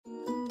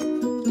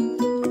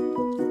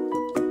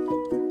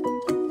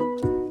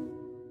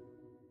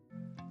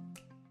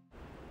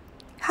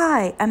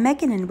Hi, I'm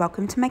Megan and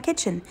welcome to my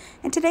kitchen.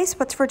 In today's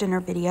What's for Dinner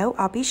video,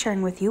 I'll be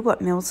sharing with you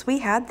what meals we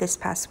had this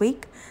past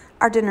week.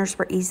 Our dinners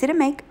were easy to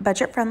make,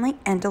 budget friendly,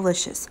 and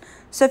delicious.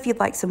 So if you'd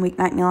like some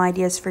weeknight meal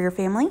ideas for your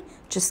family,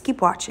 just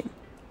keep watching.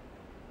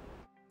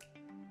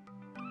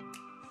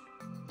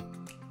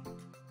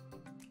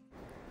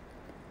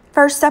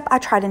 First up, I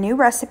tried a new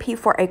recipe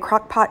for a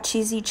crockpot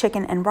cheesy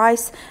chicken and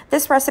rice.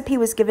 This recipe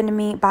was given to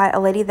me by a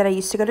lady that I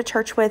used to go to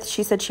church with.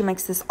 She said she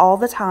makes this all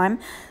the time,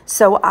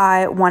 so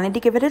I wanted to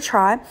give it a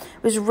try.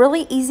 It was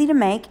really easy to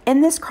make.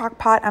 In this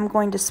crockpot, I'm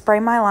going to spray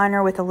my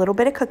liner with a little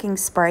bit of cooking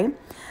spray.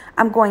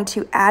 I'm going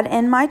to add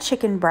in my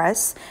chicken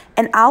breasts,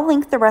 and I'll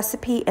link the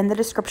recipe in the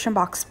description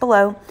box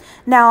below.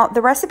 Now,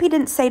 the recipe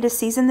didn't say to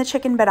season the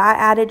chicken, but I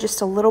added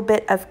just a little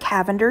bit of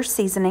Cavender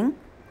seasoning.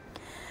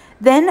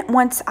 Then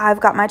once I've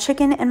got my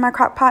chicken in my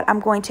crock pot, I'm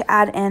going to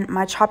add in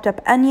my chopped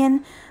up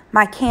onion,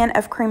 my can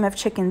of cream of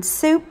chicken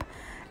soup,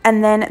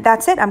 and then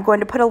that's it. I'm going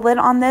to put a lid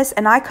on this,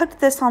 and I cooked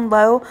this on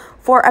low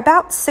for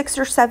about 6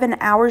 or 7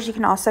 hours. You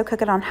can also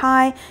cook it on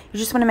high. You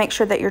just want to make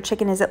sure that your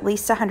chicken is at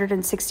least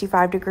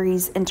 165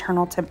 degrees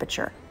internal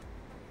temperature.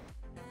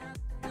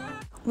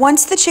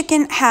 Once the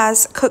chicken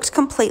has cooked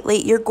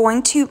completely, you're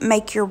going to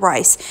make your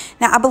rice.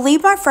 Now, I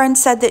believe my friend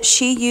said that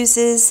she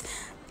uses,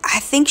 I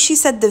think she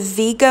said the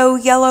Y.O.Y.O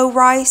yellow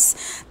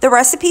rice. The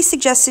recipe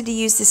suggested to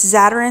use this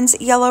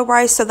Zatarain's yellow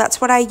rice, so that's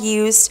what I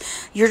used.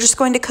 You're just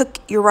going to cook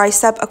your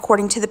rice up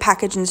according to the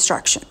package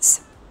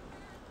instructions.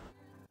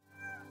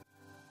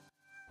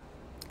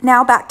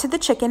 Now back to the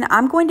chicken.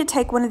 I'm going to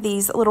take one of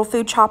these little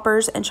food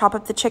choppers and chop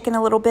up the chicken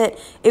a little bit.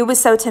 It was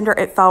so tender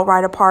it fell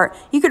right apart.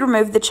 You could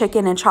remove the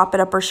chicken and chop it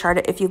up or shred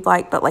it if you'd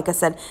like, but like I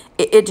said,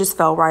 it just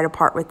fell right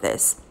apart with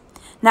this.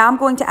 Now I'm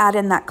going to add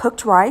in that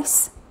cooked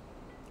rice.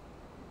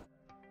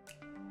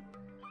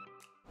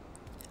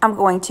 I'm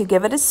going to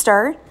give it a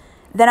stir.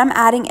 Then I'm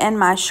adding in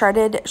my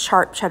shredded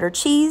sharp cheddar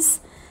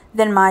cheese,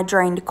 then my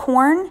drained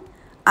corn.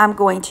 I'm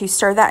going to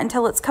stir that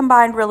until it's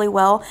combined really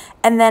well.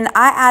 And then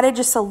I added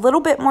just a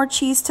little bit more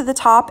cheese to the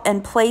top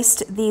and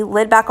placed the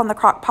lid back on the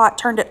crock pot,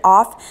 turned it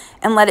off,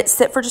 and let it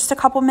sit for just a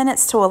couple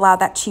minutes to allow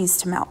that cheese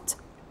to melt.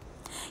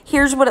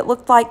 Here's what it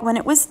looked like when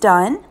it was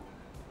done.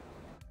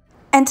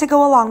 And to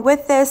go along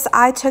with this,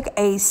 I took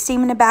a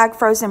steam in a bag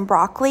frozen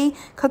broccoli,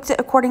 cooked it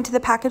according to the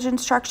package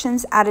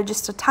instructions, added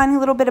just a tiny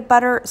little bit of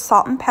butter,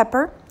 salt, and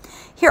pepper.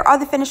 Here are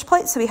the finished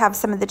plates. So we have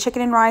some of the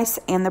chicken and rice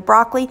and the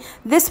broccoli.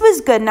 This was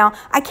good. Now,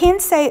 I can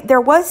say there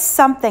was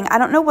something, I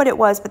don't know what it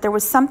was, but there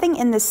was something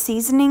in the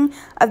seasoning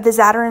of the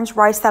Zatarain's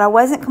rice that I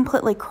wasn't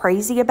completely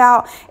crazy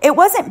about. It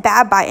wasn't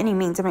bad by any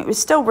means. I mean, it was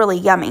still really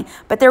yummy,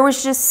 but there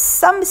was just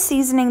some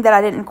seasoning that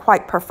I didn't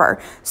quite prefer.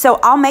 So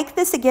I'll make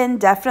this again,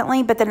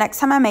 definitely, but the next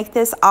time I make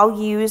this, I'll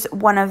use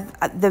one of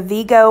the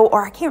Y.O.Y.O,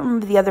 or I can't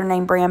remember the other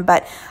name brand,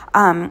 but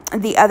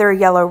the other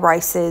yellow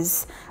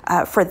rices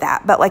for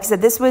that. But like I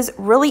said, this was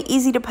really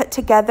easy to put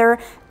together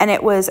and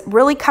it was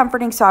really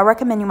comforting, so I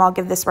recommend you all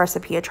give this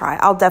recipe a try.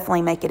 I'll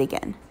definitely make it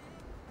again.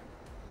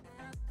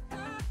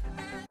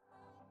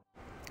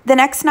 The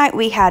next night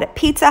we had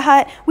Pizza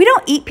Hut. We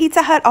don't eat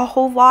Pizza Hut a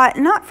whole lot,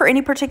 not for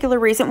any particular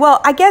reason.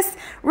 Well, I guess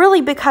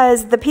really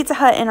because the Pizza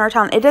Hut in our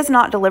town, it does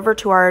not deliver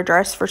to our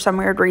address for some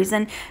weird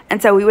reason.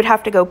 And so we would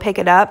have to go pick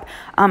it up.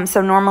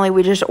 So normally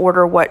we just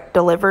order what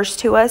delivers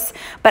to us.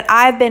 But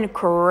I've been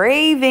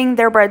craving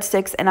their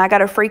breadsticks, and I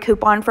got a free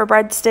coupon for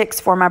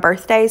breadsticks for my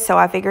birthday. So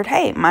I figured,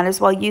 hey, might as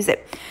well use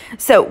it.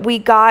 So we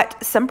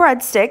got some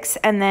breadsticks,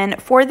 and then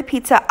for the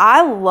pizza,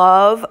 I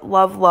love,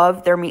 love,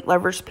 love their Meat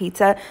Lovers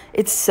pizza.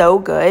 It's so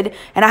good.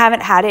 And I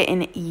haven't had it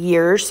in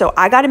years, so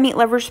I got a Meat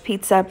Lovers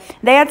pizza.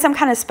 They had some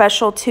kind of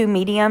special 2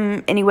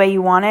 medium, any way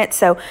you want it,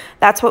 so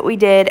that's what we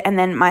did. And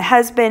then my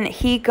husband,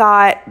 he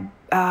got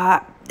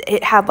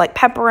it had like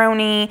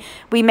pepperoni.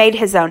 We made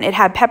his own. It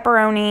had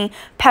pepperoni,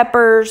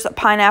 peppers,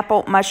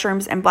 pineapple,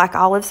 mushrooms, and black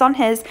olives on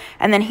his.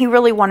 And then he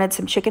really wanted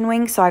some chicken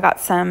wings, so I got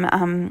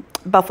some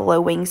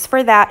buffalo wings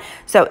for that.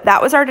 So that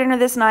was our dinner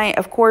this night.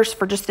 Of course,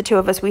 for just the two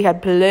of us, we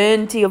had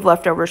plenty of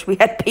leftovers. We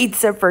had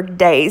pizza for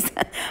days,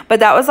 but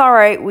that was all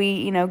right.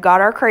 We, got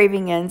our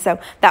craving in. So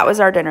that was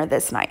our dinner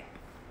this night.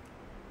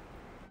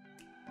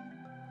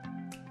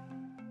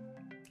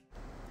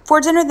 For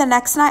dinner the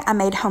next night, I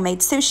made homemade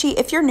sushi.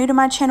 If you're new to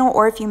my channel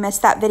or if you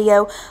missed that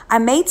video, I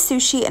made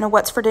sushi in a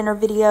What's for Dinner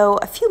video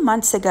a few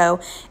months ago.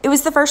 It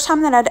was the first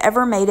time that I'd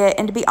ever made it,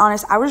 and to be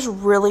honest, I was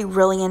really,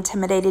 really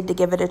intimidated to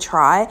give it a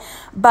try.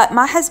 But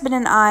my husband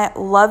and I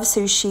love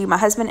sushi. My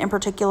husband in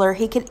particular,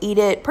 he could eat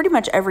it pretty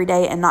much every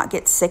day and not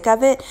get sick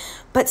of it.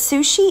 But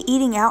sushi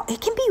eating out,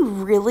 it can be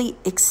really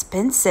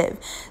expensive.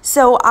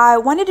 So I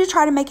wanted to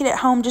try to make it at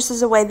home just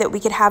as a way that we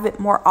could have it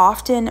more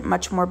often,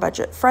 much more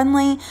budget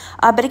friendly.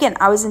 But again,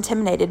 I was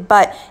intimidated,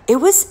 but it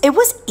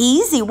was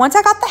easy. Once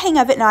I got the hang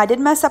of it, now I did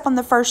mess up on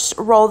the first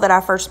roll that I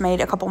first made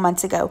a couple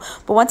months ago,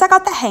 but once I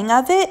got the hang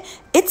of it,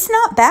 it's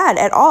not bad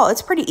at all.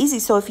 It's pretty easy.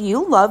 So if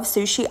you love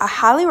sushi, I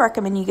highly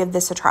recommend you give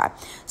this a try.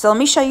 So let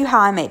me show you how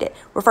I made it.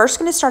 We're first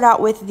going to start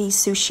out with the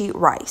sushi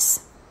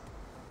rice.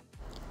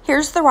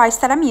 Here's the rice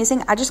that I'm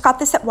using. I just got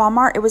this at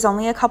Walmart. It was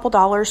only a couple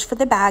dollars for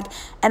the bag,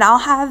 and I'll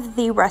have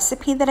the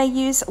recipe that I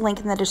use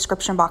linked in the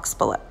description box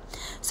below.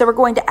 So we're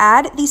going to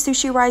add the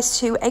sushi rice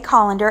to a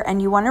colander,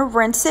 and you want to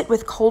rinse it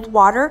with cold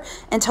water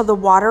until the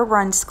water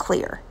runs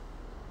clear.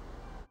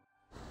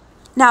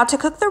 Now, to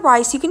cook the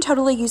rice, you can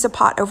totally use a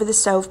pot over the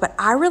stove, but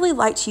I really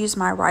like to use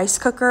my rice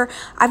cooker.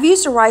 I've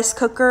used a rice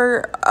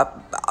cooker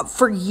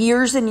for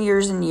years and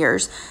years and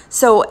years.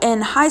 So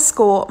in high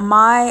school,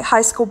 my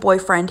high school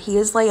boyfriend, he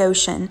is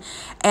Laotian,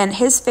 and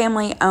his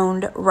family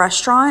owned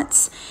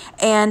restaurants.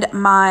 And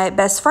my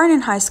best friend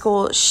in high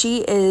school,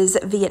 she is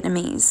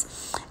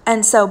Vietnamese.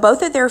 And so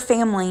both of their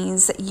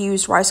families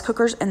used rice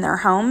cookers in their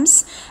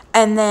homes.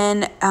 And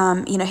then,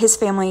 his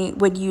family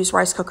would use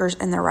rice cookers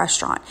in their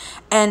restaurant.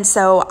 And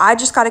so I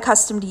just got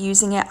accustomed to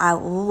using it. I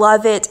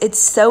love it. It's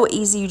so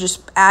easy. You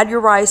just add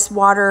your rice,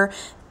 water,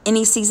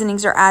 any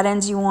seasonings or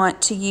add-ins you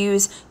want to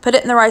use, put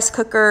it in the rice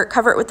cooker,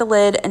 cover it with the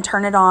lid, and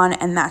turn it on,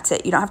 and that's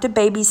it. You don't have to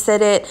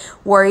babysit it,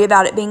 worry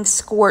about it being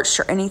scorched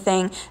or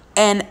anything.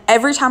 And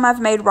every time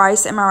I've made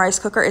rice in my rice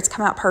cooker, it's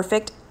come out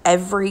perfect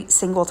every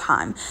single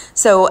time.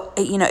 So,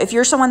 if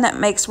you're someone that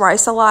makes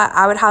rice a lot,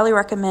 I would highly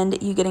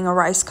recommend you getting a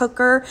rice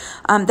cooker.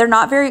 They're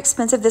not very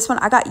expensive. This one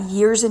I got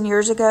years and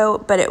years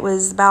ago, but it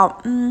was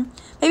about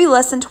maybe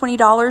less than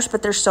 $20,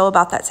 but they're still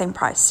about that same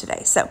price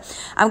today. So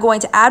I'm going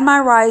to add my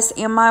rice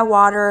and my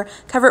water,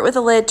 cover it with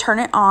a lid, turn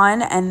it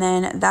on, and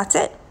then that's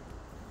it.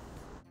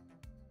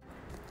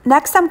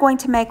 Next, I'm going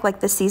to make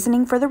the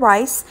seasoning for the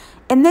rice.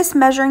 In this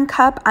measuring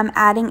cup, I'm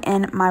adding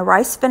in my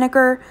rice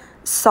vinegar,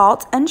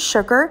 salt, and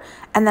sugar,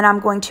 and then I'm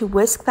going to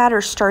whisk that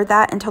or stir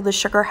that until the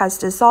sugar has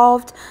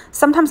dissolved.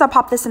 Sometimes I'll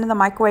pop this into the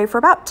microwave for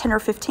about 10 or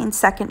 15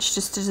 seconds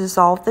just to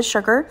dissolve the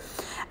sugar.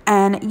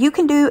 And you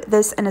can do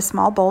this in a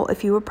small bowl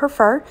if you would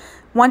prefer.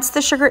 Once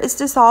the sugar is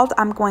dissolved,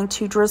 I'm going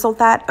to drizzle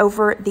that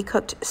over the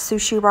cooked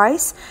sushi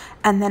rice,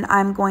 and then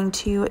I'm going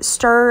to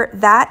stir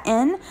that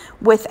in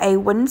with a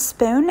wooden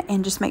spoon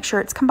and just make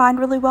sure it's combined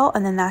really well,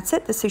 and then that's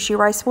it. The sushi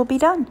rice will be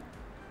done.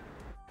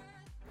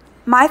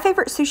 My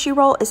favorite sushi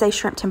roll is a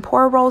shrimp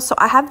tempura roll, so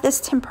I have this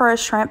tempura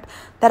shrimp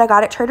that I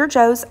got at Trader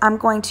Joe's. I'm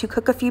going to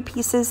cook a few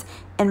pieces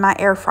in my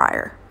air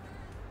fryer.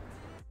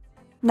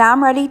 Now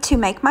I'm ready to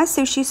make my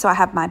sushi, so I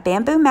have my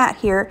bamboo mat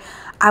here.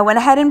 I went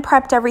ahead and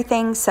prepped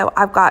everything, so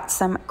I've got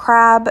some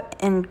crab,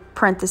 in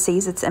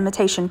parentheses, it's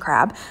imitation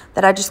crab,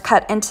 that I just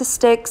cut into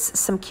sticks,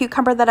 some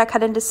cucumber that I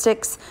cut into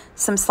sticks,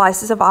 some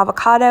slices of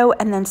avocado,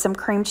 and then some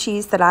cream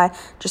cheese that I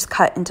just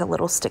cut into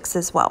little sticks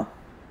as well.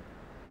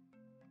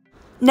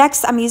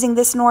 Next, I'm using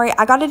this nori.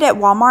 I got it at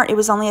Walmart. It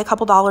was only a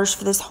couple dollars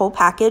for this whole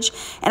package.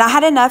 And I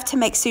had enough to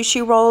make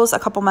sushi rolls a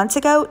couple months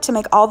ago to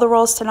make all the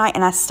rolls tonight,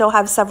 and I still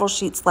have several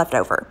sheets left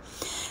over.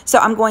 So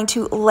I'm going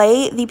to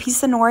lay the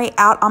piece of nori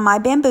out on my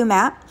bamboo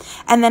mat.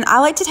 And then I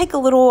like to take a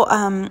little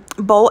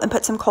bowl and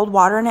put some cold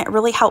water in it. It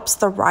really helps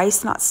the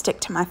rice not stick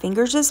to my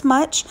fingers as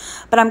much.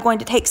 But I'm going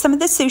to take some of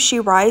the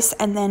sushi rice,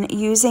 and then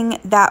using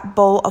that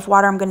bowl of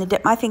water, I'm going to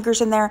dip my fingers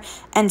in there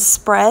and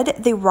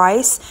spread the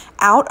rice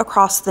out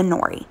across the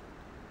nori.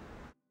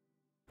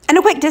 And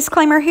a quick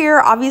disclaimer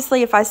here,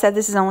 obviously if I said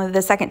this is only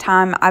the second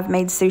time I've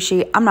made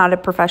sushi, I'm not a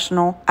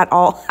professional at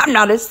all. I'm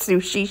not a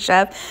sushi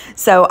chef,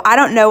 so I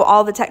don't know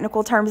all the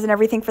technical terms and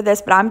everything for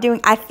this, but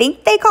I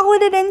think they call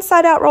it an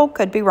inside out roll,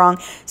 could be wrong.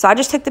 So I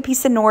just took the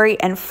piece of nori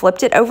and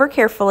flipped it over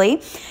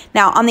carefully.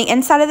 Now on the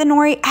inside of the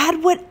nori,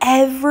 add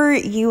whatever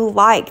you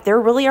like. There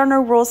really are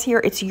no rules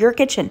here, it's your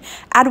kitchen.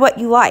 Add what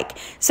you like.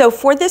 So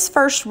for this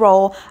first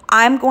roll,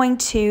 I'm going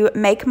to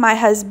make my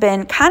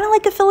husband kind of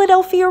like a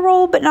Philadelphia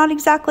roll, but not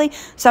exactly.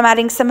 So I'm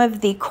adding some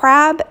of the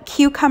crab,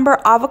 cucumber,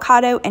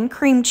 avocado, and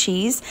cream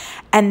cheese,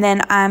 and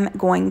then I'm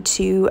going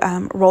to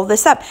roll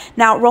this up.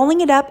 Now, rolling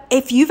it up,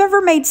 if you've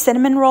ever made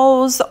cinnamon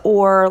rolls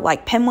or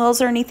like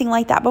pinwheels or anything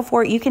like that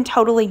before, you can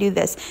totally do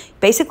this.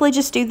 Basically,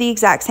 just do the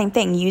exact same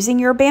thing. Using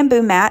your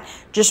bamboo mat,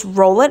 just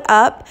roll it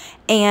up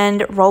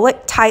and roll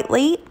it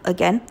tightly,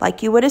 again,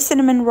 like you would a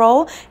cinnamon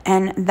roll,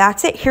 and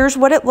that's it. Here's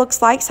what it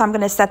looks like. So I'm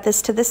going to set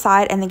this to the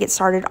side and then get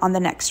started on the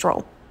next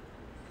roll.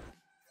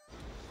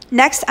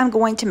 Next, I'm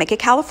going to make a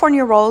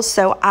California roll.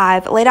 So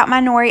I've laid out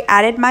my nori,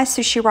 added my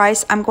sushi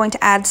rice. I'm going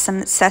to add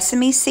some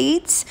sesame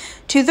seeds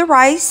to the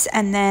rice,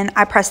 and then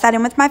I pressed that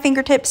in with my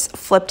fingertips,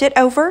 flipped it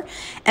over.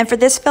 And for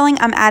this filling,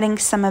 I'm adding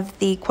some of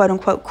the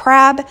quote-unquote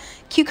crab,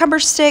 cucumber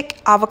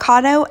stick,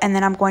 avocado, and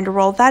then I'm going to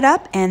roll that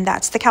up, and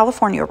that's the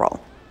California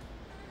roll.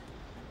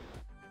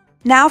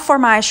 Now for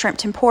my shrimp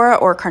tempura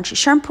or crunchy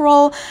shrimp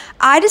roll,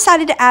 I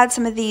decided to add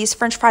some of these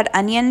French fried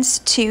onions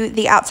to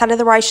the outside of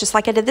the rice, just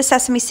like I did the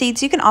sesame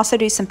seeds. You can also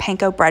do some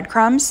panko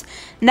breadcrumbs.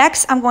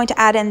 Next, I'm going to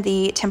add in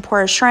the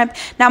tempura shrimp.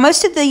 Now,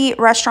 most of the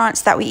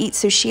restaurants that we eat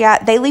sushi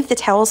at, they leave the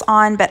tails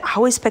on, but I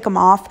always pick them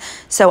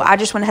off. So I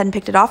just went ahead and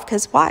picked it off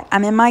because why?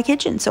 I'm in my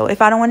kitchen. So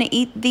if I don't want to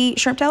eat the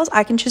shrimp tails,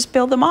 I can just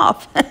peel them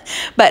off.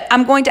 But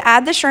I'm going to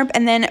add the shrimp,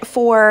 and then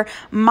for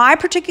my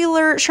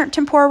particular shrimp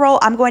tempura roll,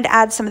 I'm going to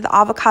add some of the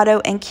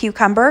avocado and cucumber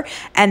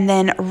and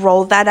then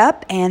roll that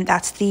up, and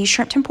that's the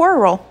shrimp tempura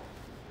roll.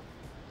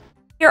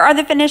 Here are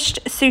the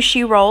finished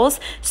sushi rolls.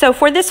 So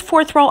for this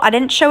fourth roll, I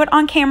didn't show it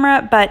on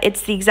camera, but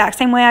it's the exact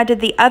same way I did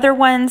the other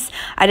ones.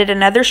 I did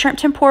another shrimp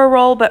tempura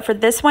roll, but for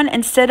this one,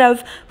 instead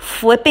of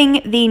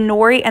flipping the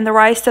nori and the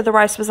rice so the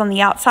rice was on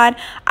the outside,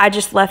 I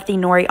just left the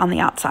nori on the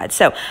outside.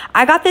 So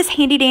I got this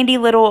handy dandy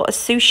little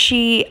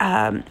sushi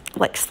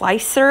like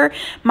slicer.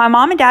 My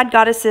mom and dad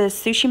got us a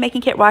Sushi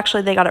Making Kit. Well,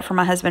 actually, they got it for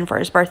my husband for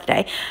his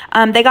birthday.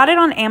 They got it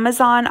on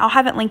Amazon. I'll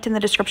have it linked in the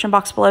description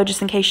box below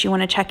just in case you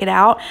want to check it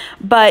out.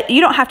 But you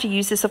don't have to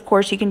use this, of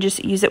course. You can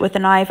just use it with a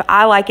knife.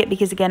 I like it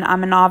because, again,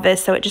 I'm a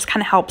novice, so it just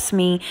kind of helps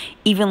me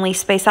evenly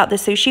space out the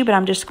sushi. But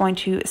I'm just going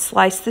to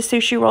slice the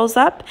sushi rolls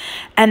up.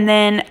 And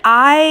then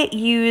I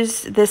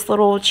use this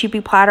little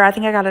cheapy platter. I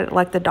think I got it at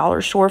like the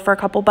dollar store for a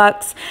couple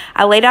bucks.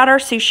 I laid out our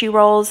sushi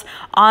rolls.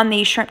 On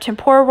the shrimp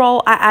tempura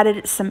roll, I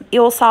added some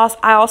eel sauce.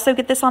 I also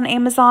get this on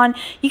Amazon.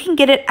 You can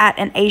get it at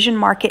an Asian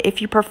market if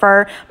you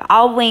prefer. But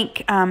I'll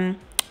link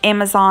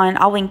Amazon.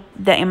 I'll link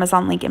the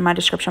Amazon link in my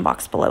description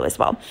box below as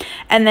well.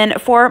 And then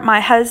for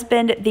my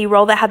husband, the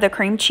roll that had the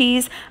cream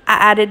cheese, I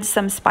added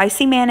some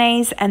spicy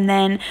mayonnaise, and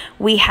then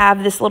we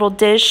have this little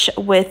dish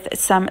with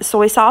some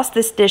soy sauce.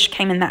 This dish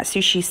came in that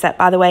sushi set,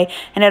 by the way,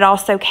 and it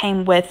also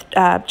came with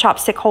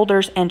chopstick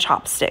holders and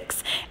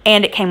chopsticks,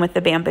 and it came with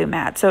the bamboo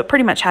mat, so it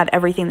pretty much had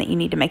everything that you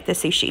need to make the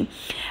sushi.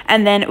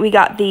 And then we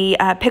got the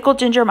pickled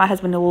ginger. My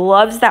husband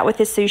loves that with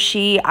his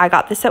sushi. I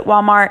got this at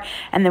Walmart,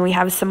 and then we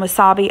have some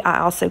wasabi. I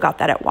also got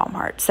that at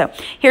Walmart. So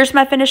here's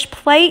my finished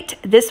plate.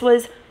 This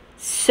was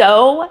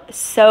so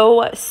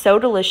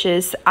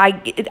delicious.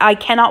 I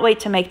cannot wait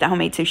to make the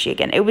homemade sushi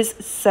again. It was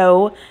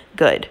so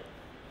good.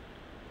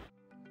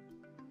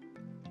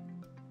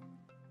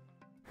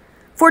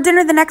 For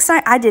dinner the next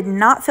night, I did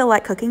not feel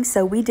like cooking,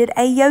 so we did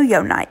a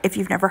yo-yo night. If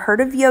you've never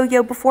heard of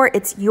yo-yo before,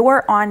 it's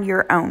you're on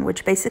your own,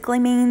 which basically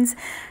means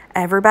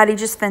everybody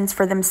just fends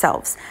for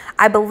themselves.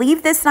 I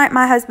believe this night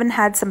my husband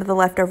had some of the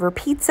leftover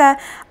pizza.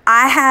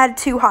 I had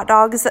 2 hot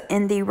dogs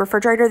in the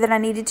refrigerator that I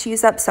needed to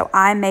use up, so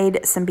I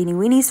made some Beanie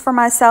Weanies for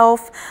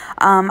myself.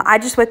 I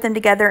just whipped them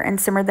together and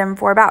simmered them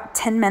for about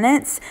 10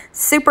 minutes.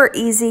 Super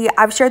easy.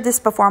 I've shared this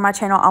before on my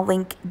channel. I'll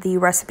link the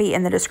recipe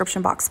in the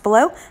description box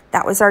below.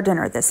 That was our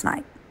dinner this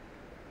night.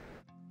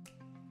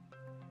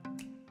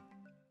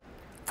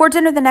 For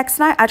dinner the next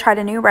night, I tried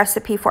a new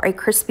recipe for a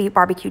crispy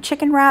barbecue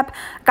chicken wrap.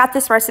 Got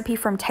this recipe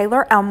from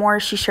Taylor Elmore.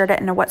 She shared it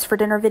in a What's for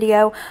Dinner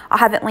video. I'll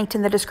have it linked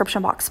in the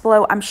description box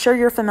below. I'm sure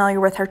you're familiar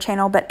with her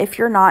channel, but if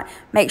you're not,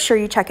 make sure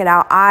you check it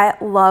out. I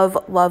love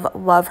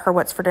her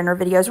What's for Dinner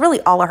videos, really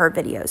all of her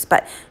videos,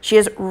 but she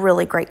has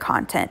really great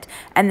content.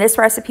 And this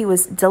recipe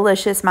was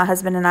delicious. My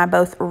husband and I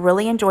both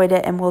really enjoyed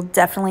it, and we'll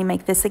definitely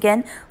make this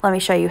again. Let me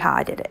show you how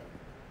I did it.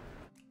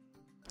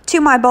 To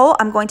my bowl,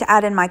 I'm going to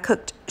add in my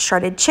cooked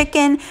shredded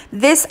chicken.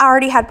 This I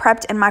already had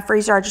prepped in my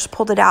freezer. I just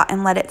pulled it out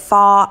and let it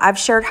thaw. I've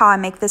shared how I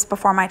make this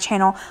before on my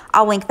channel.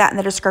 I'll link that in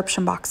the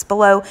description box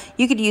below.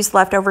 You could use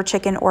leftover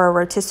chicken or a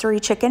rotisserie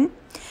chicken.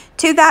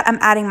 To that, I'm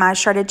adding my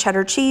shredded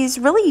cheddar cheese.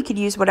 Really, you could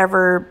use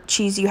whatever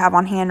cheese you have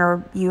on hand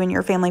or you and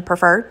your family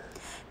prefer.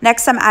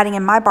 Next, I'm adding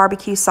in my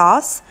barbecue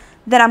sauce.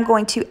 Then I'm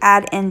going to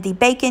add in the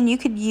bacon. You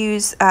could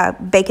use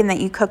bacon that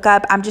you cook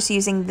up. I'm just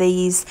using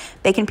these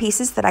bacon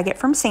pieces that I get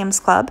from Sam's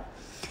Club.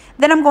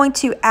 Then I'm going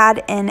to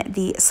add in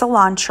the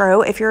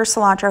cilantro. If you're a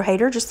cilantro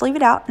hater, just leave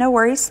it out, no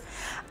worries.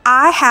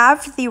 I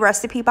have the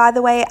recipe, by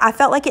the way. I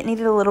felt like it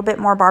needed a little bit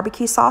more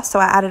barbecue sauce, so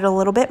I added a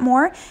little bit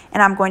more,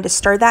 and I'm going to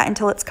stir that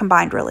until it's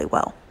combined really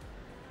well.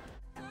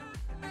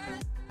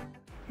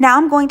 Now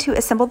I'm going to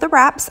assemble the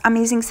wraps. I'm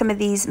using some of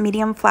these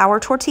medium flour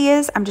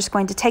tortillas. I'm just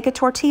going to take a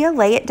tortilla,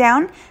 lay it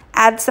down,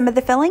 add some of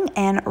the filling,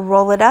 and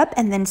roll it up,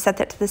 and then set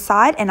that to the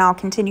side, and I'll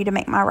continue to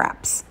make my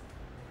wraps.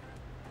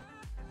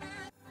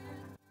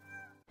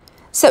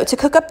 So to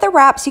cook up the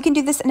wraps, you can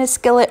do this in a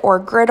skillet or a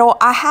griddle.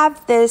 I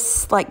have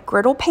this like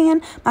griddle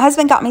pan. My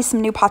husband got me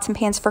some new pots and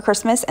pans for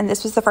Christmas, and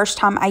this was the first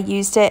time I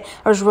used it.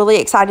 I was really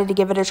excited to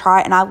give it a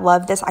try, and I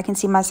love this. I can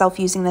see myself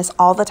using this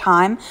all the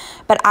time.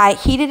 But I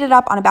heated it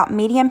up on about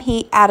medium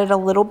heat, added a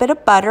little bit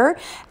of butter,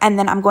 and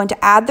then I'm going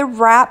to add the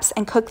wraps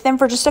and cook them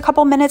for just a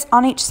couple minutes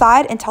on each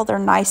side until they're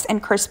nice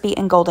and crispy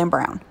and golden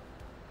brown.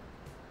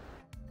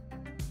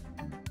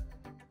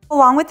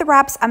 Along with the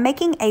wraps, I'm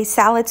making a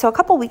salad. So a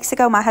couple weeks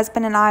ago, my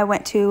husband and I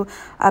went to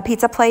a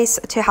pizza place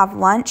to have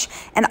lunch,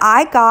 and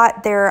I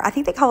got their, I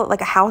think they call it like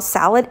a house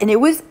salad, and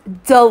it was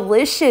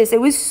delicious. It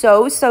was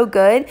so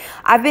good.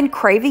 I've been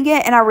craving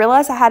it, and I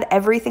realized I had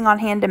everything on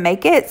hand to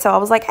make it. So I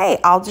was like, hey,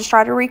 I'll just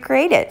try to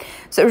recreate it.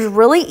 So it was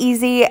really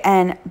easy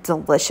and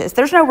delicious.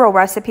 There's no real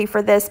recipe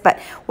for this, but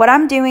what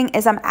I'm doing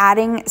is I'm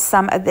adding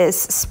some of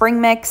this spring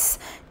mix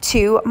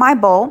to my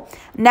bowl.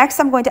 Next,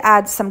 I'm going to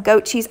add some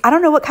goat cheese. I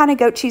don't know what kind of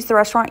goat cheese the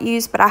restaurant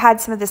used, but I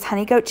had some of this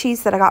honey goat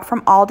cheese that I got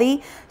from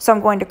Aldi, so I'm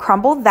going to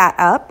crumble that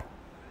up.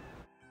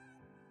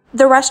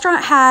 The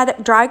restaurant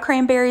had dried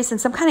cranberries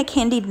and some kind of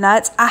candied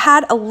nuts. I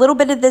had a little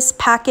bit of this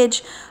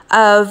package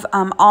of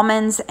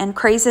almonds and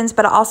craisins,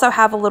 but I also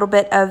have a little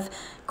bit of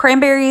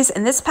cranberries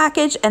in this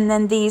package, and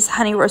then these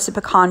honey roasted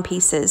pecan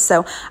pieces.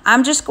 So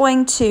I'm just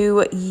going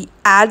to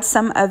add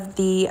some of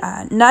the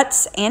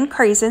nuts and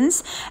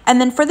craisins.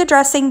 And then for the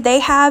dressing, they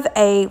have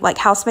a like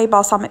house-made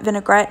balsamic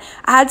vinaigrette.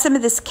 I had some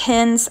of this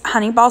Ken's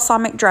honey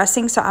balsamic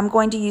dressing, so I'm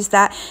going to use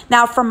that.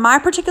 Now, for my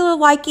particular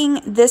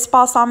liking, this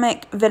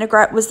balsamic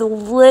vinaigrette was a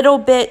little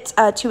bit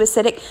too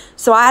acidic,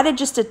 so I added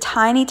just a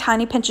tiny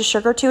pinch of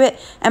sugar to it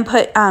and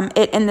put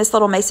it in this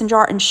little mason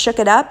jar and shook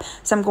it up.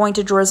 So I'm going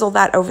to drizzle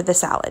that over the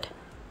salad.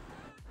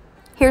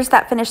 Here's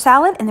that finished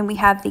salad, and then we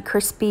have the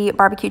crispy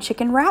barbecue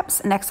chicken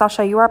wraps. Next, I'll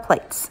show you our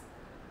plates.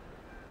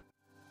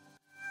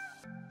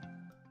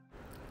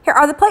 Here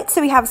are the plates.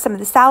 So we have some of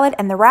the salad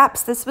and the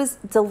wraps. This was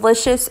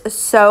delicious,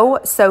 so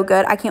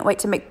good. I can't wait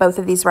to make both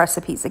of these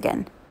recipes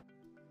again.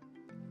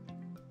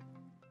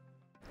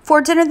 For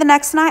dinner the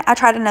next night, I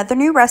tried another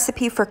new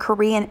recipe for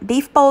Korean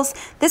beef bowls.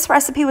 This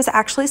recipe was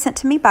actually sent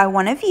to me by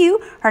one of you.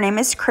 Her name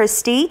is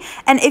Christy.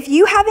 And if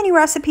you have any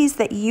recipes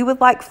that you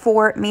would like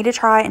for me to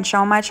try and show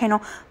on my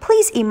channel,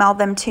 please email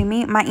them to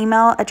me. My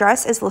email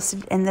address is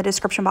listed in the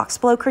description box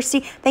below. Christy,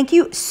 thank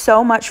you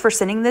so much for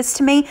sending this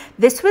to me.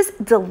 This was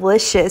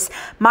delicious.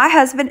 My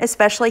husband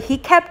especially, he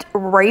kept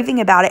raving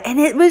about it, and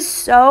it was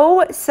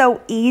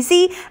so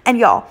easy. And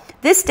y'all,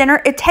 this dinner,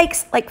 it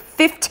takes like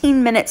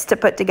 15 minutes to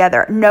put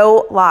together.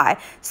 No lie.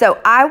 So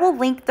I will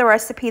link the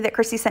recipe that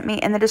Christy sent me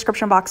in the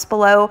description box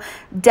below.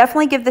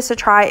 Definitely give this a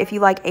try if you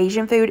like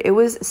Asian food. It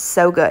was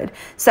so good.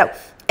 So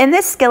in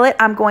this skillet,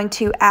 I'm going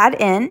to add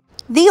in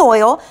the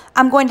oil.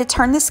 I'm going to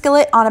turn the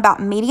skillet on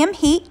about medium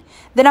heat.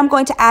 Then I'm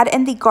going to add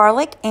in the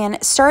garlic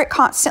and stir it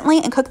constantly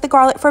and cook the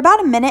garlic for about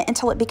a minute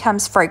until it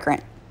becomes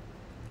fragrant.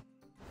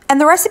 And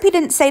the recipe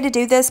didn't say to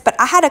do this, but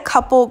I had a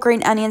couple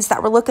green onions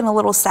that were looking a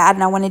little sad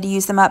and I wanted to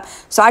use them up.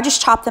 So I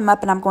just chopped them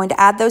up and I'm going to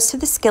add those to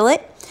the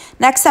skillet.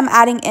 Next, I'm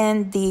adding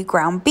in the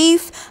ground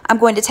beef. I'm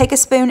going to take a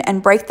spoon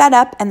and break that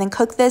up and then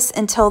cook this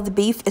until the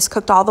beef is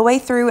cooked all the way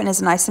through and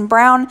is nice and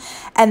brown.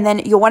 And then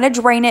you'll want to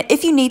drain it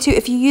if you need to.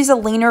 If you use a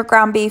leaner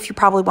ground beef, you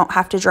probably won't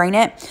have to drain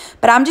it.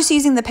 But I'm just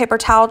using the paper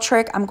towel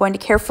trick. I'm going to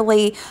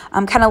carefully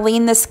kind of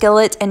lean the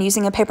skillet and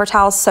using a paper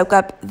towel soak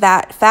up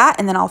that fat,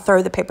 and then I'll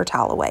throw the paper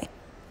towel away.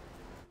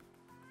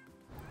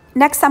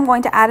 Next, I'm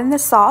going to add in the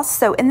sauce.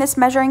 So in this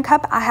measuring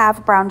cup, I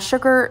have brown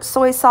sugar,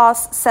 soy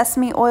sauce,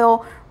 sesame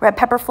oil, red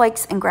pepper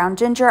flakes, and ground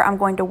ginger. I'm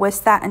going to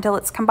whisk that until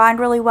it's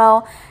combined really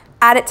well.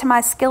 Add it to my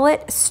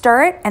skillet,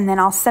 stir it, and then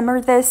I'll simmer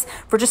this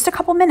for just a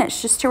couple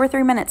minutes, just 2 or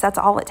 3 minutes. That's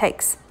all it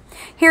takes.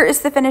 Here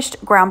is the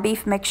finished ground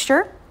beef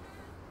mixture.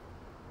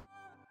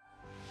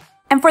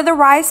 And for the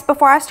rice,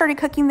 before I started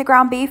cooking the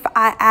ground beef,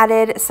 I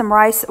added some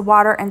rice,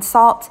 water, and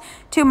salt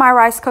to my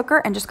rice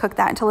cooker and just cook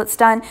that until it's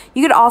done.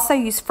 You could also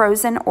use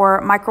frozen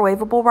or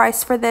microwavable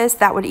rice for this.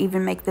 That would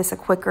even make this a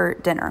quicker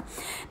dinner.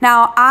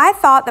 Now, I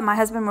thought that my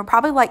husband would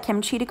probably like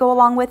kimchi to go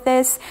along with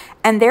this.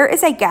 And there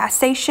is a gas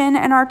station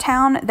in our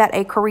town that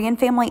a Korean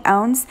family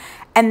owns.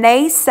 And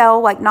they sell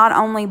like not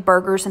only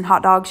burgers and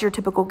hot dogs, your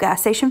typical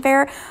gas station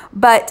fare,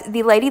 but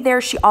the lady there,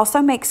 she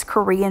also makes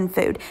Korean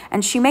food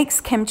and she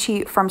makes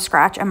kimchi from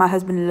scratch and my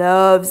husband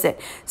loves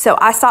it. So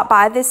I stopped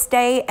by this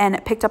day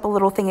and picked up a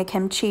little thing of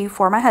kimchi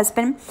for my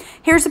husband.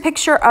 Here's a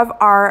picture of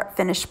our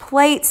finished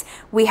plates.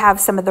 We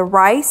have some of the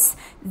rice,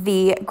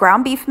 the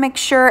ground beef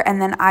mixture,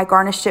 and then I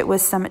garnished it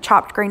with some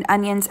chopped green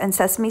onions and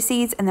sesame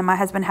seeds. And then my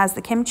husband has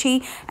the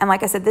kimchi. And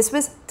like I said, this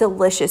was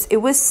delicious. It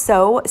was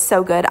so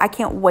good. I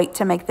can't wait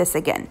to make this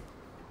again.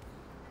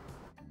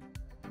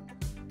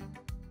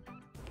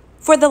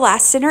 For the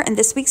last dinner in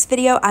this week's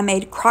video, I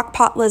made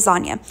Crockpot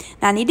Lasagna.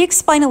 Now I need to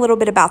explain a little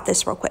bit about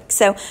this real quick.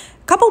 So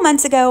a couple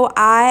months ago,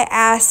 I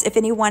asked if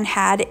anyone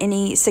had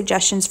any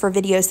suggestions for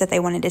videos that they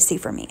wanted to see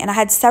from me. And I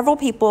had several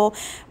people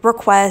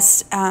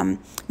request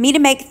me to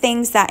make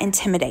things that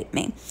intimidate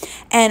me.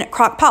 And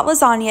Crockpot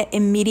Lasagna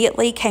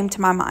immediately came to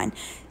my mind.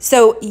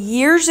 So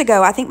years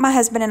ago, I think my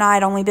husband and I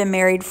had only been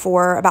married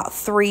for about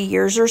 3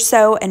 years or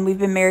so, and we've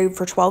been married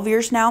for 12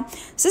 years now.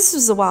 So this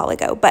was a while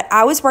ago, but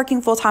I was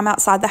working full-time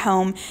outside the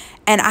home,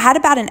 and I had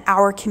about an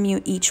hour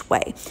commute each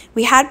way.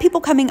 We had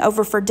people coming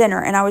over for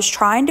dinner, and I was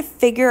trying to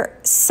figure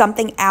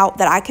something out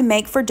that I could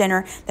make for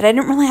dinner that I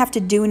didn't really have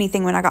to do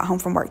anything when I got home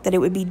from work, that it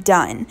would be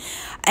done.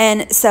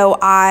 And so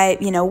I,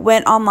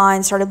 went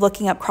online, started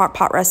looking up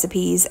crockpot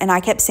recipes, and I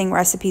kept seeing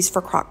recipes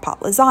for crockpot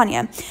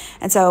lasagna.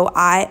 And so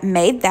I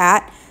made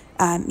that.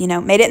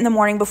 Made it in the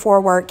morning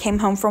before work, came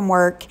home from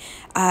work,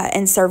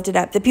 and served it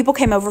up. The people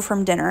came over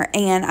from dinner,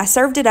 and I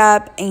served it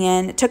up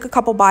and took a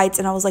couple bites,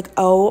 and I was like,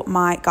 oh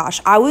my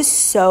gosh, I was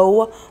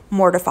so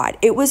mortified.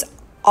 It was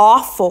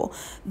awful.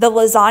 The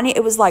lasagna,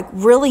 it was like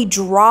really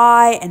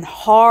dry and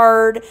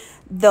hard.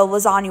 The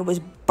lasagna was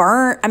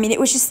burnt. I mean, it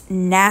was just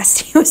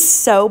nasty. It was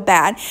so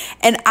bad.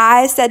 And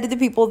I said to the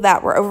people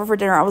that were over for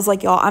dinner, I was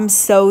like, y'all, I'm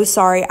so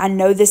sorry. I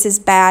know this is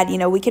bad.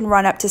 We can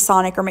run up to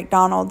Sonic or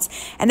McDonald's.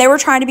 And they were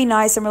trying to be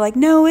nice and were like,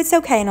 no, it's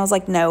okay. And I was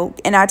like, no.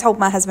 And I told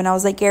my husband, I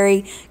was like,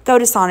 Gary, go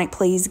to Sonic,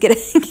 please.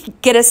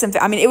 Get us some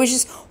food. I mean, it was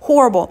just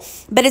horrible.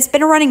 But it's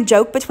been a running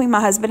joke between my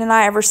husband and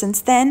I ever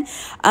since then.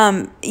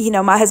 You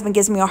know, my husband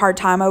gives me a hard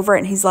time over it,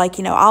 and he's like,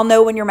 you know, I'll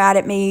know when you're mad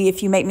at me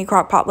if you make me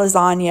crockpot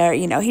lasagna.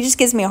 You know, he just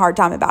gives me a hard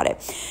time about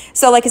it.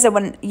 So like I said,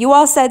 when you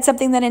all said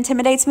something that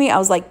intimidates me, I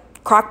was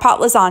like, crockpot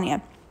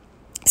lasagna.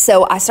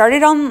 So I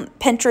started on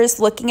Pinterest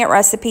looking at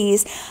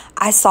recipes.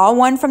 I saw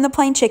one from the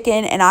Plain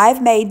Chicken, and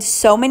I've made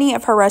so many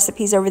of her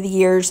recipes over the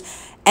years,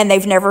 and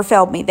they've never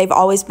failed me. They've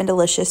always been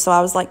delicious. So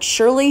I was like,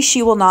 surely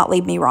she will not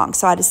leave me wrong.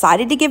 So I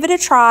decided to give it a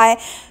try.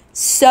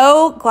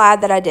 So glad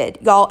that I did.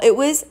 Y'all, it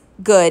was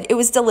good. It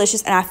was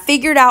delicious, and I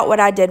figured out what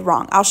I did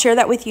wrong. I'll share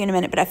that with you in a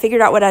minute, but I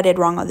figured out what I did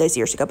wrong all those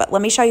years ago. But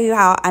let me show you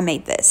how I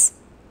made this.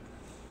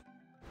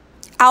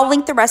 I'll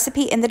link the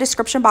recipe in the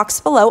description box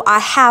below. I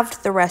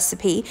halved the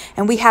recipe,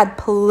 and we had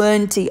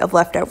plenty of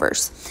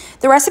leftovers.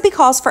 The recipe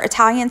calls for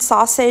Italian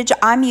sausage.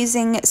 I'm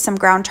using some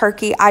ground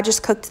turkey. I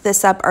just cooked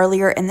this up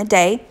earlier in the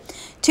day.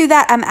 To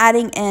that, I'm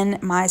adding in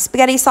my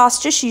spaghetti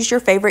sauce. Just use your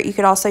favorite. You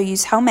could also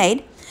use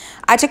homemade.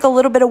 I took a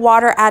little bit of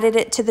water, added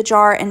it to the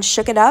jar, and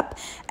shook it up,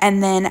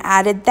 and then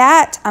added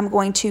that. I'm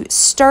going to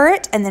stir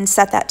it and then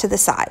set that to the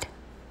side.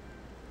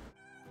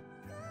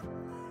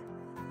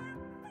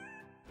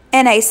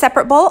 In a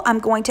separate bowl, I'm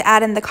going to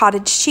add in the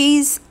cottage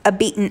cheese, a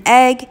beaten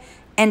egg,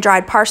 and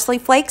dried parsley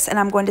flakes, and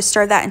I'm going to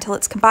stir that until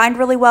it's combined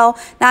really well.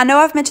 Now, I know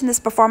I've mentioned this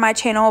before on my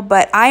channel,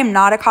 but I am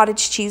not a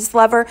cottage cheese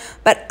lover,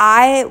 but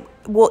I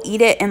will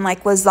eat it in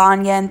like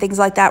lasagna and things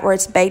like that where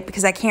it's baked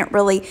because I can't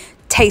really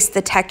taste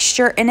the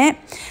texture in it.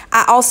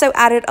 I also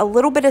added a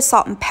little bit of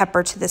salt and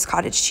pepper to this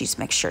cottage cheese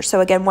mixture. So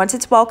again, once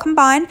it's well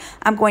combined,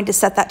 I'm going to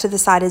set that to the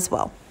side as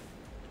well.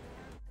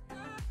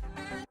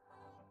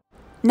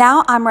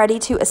 Now I'm ready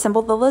to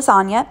assemble the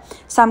lasagna.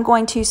 So I'm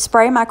going to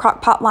spray my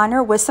crockpot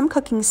liner with some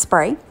cooking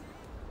spray.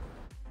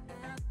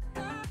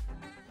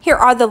 Here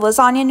are the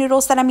lasagna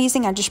noodles that I'm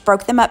using. I just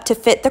broke them up to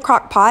fit the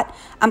crockpot.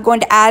 I'm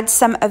going to add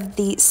some of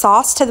the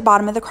sauce to the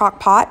bottom of the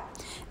crockpot.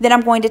 Then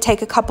I'm going to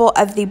take a couple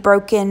of the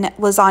broken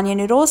lasagna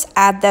noodles,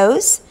 add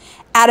those,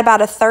 add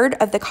about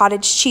 1/3 of the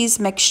cottage cheese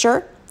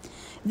mixture.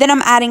 Then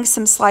I'm adding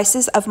some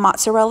slices of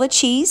mozzarella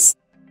cheese,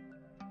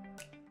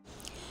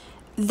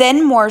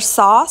 then more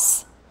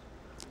sauce,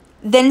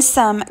 then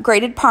some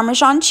grated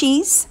Parmesan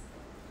cheese,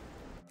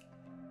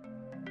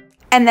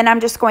 and then I'm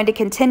just going to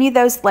continue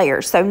those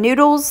layers. So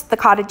noodles, the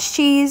cottage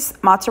cheese,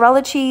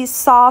 mozzarella cheese,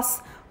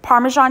 sauce,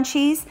 Parmesan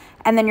cheese,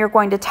 and then you're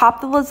going to top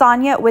the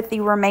lasagna with the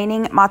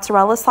remaining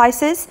mozzarella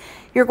slices.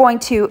 You're going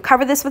to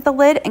cover this with a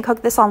lid and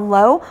cook this on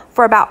low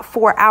for about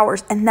 4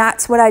 hours, and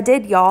that's what I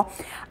did, y'all.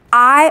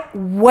 I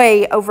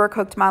way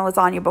overcooked my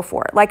lasagna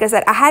before. Like I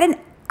said, I had an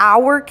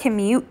hour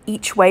commute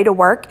each way to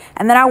work,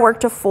 and then I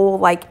worked a full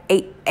like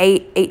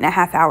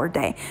 8.5 hour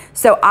day.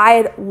 So I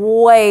had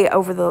way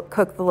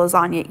overcooked the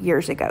lasagna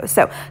years ago.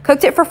 So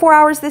cooked it for 4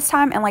 hours this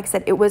time, and like I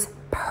said, it was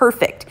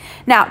perfect.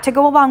 Now to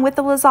go along with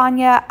the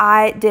lasagna,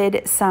 I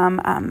did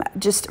some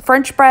just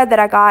French bread that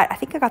I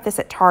think I got this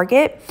at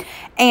Target.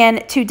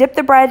 And to dip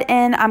the bread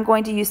in, I'm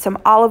going to use some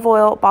olive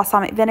oil,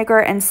 balsamic vinegar,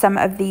 and some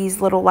of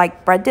these little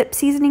like bread dip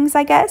seasonings,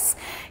 I guess.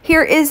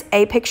 Here is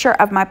a picture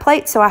of my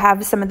plate. So I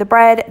have some of the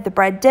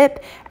bread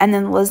dip, and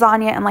then the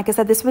lasagna. And like I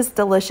said, this was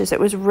delicious. It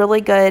was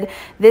really good.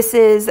 This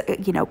is,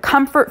 you know,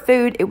 comfort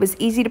food. It was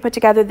easy to put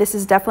together. This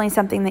is definitely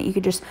something that you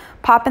could just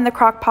pop in the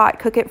crock pot,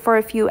 cook it for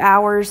a few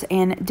hours,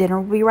 and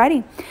dinner will be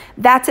ready.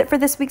 That's it for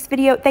this week's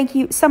video. Thank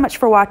you so much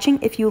for watching.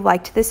 If you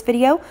liked this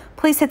video,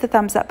 please hit the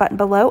thumbs up button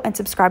below and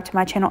subscribe to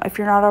my channel if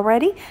you're not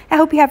already. I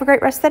hope you have a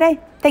great rest of the day.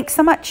 Thanks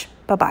so much.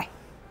 Bye-bye.